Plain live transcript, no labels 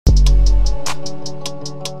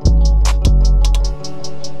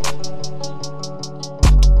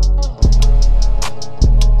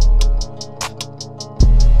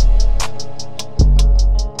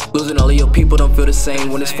don't feel the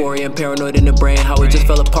same. When it's 4 AM, paranoid in the brain. How it just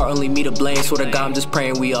fell apart, only me to blame. Swear to God, I'm just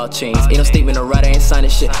praying we all change. Ain't no statement or right, I ain't signing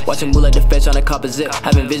shit. Watching move like the fetch on a cop a zip.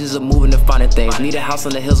 Having visions of moving and finding things. Need a house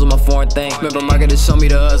on the hills with my foreign thing. Remember Margaret to show me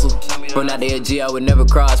the hustle. Bro, now they a G, I would never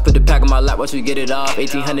cross. Put the pack on my lap, watch we get it off.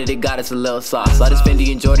 1800, they got us a little sauce. All this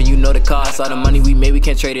Fendi and Jordan, you know the cost. All the money we made, we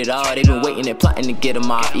can't trade it all. They been waiting and plotting to get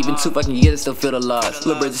them off. Even 2 fucking years, still feel the loss.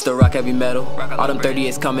 Lil' Bridges still rock heavy metal. All them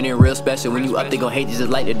 38s coming in real special. When you up, they gon' hate you just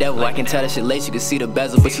like the devil. I can tell that shit late, you can see the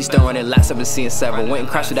bezel. But she still running laps, I've been seeing several. Went and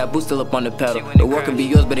crashed with that boot still up on the pedal. The work can be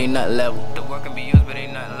yours, but ain't nothing level.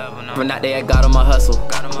 From that day I got on my hustle.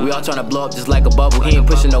 We all tryna blow up just like a bubble. He ain't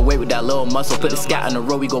pushing no weight with that little muscle. Put the scat on the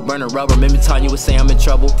road, we go burn a rubber. Remember Tanya would say I'm in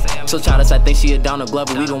trouble. So childish, I think she a down a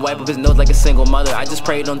Glover. We gon' wipe up his nose like a single mother. I just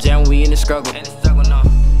pray it don't jam when we in the struggle. And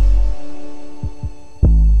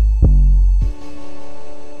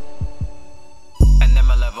then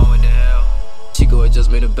my love on with the hell. Chico had just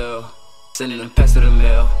made a bell. Sending them packs to the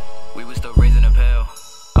mail. We was still raising up hell.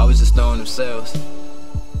 I was just throwing them cells.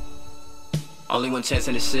 Only one chance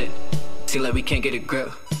in this shit. Seem like we can't get a grip.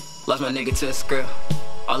 Lost my nigga to a script.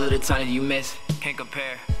 All of the time that you miss can't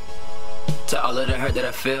compare to all of the hurt that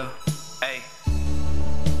I feel. Ay.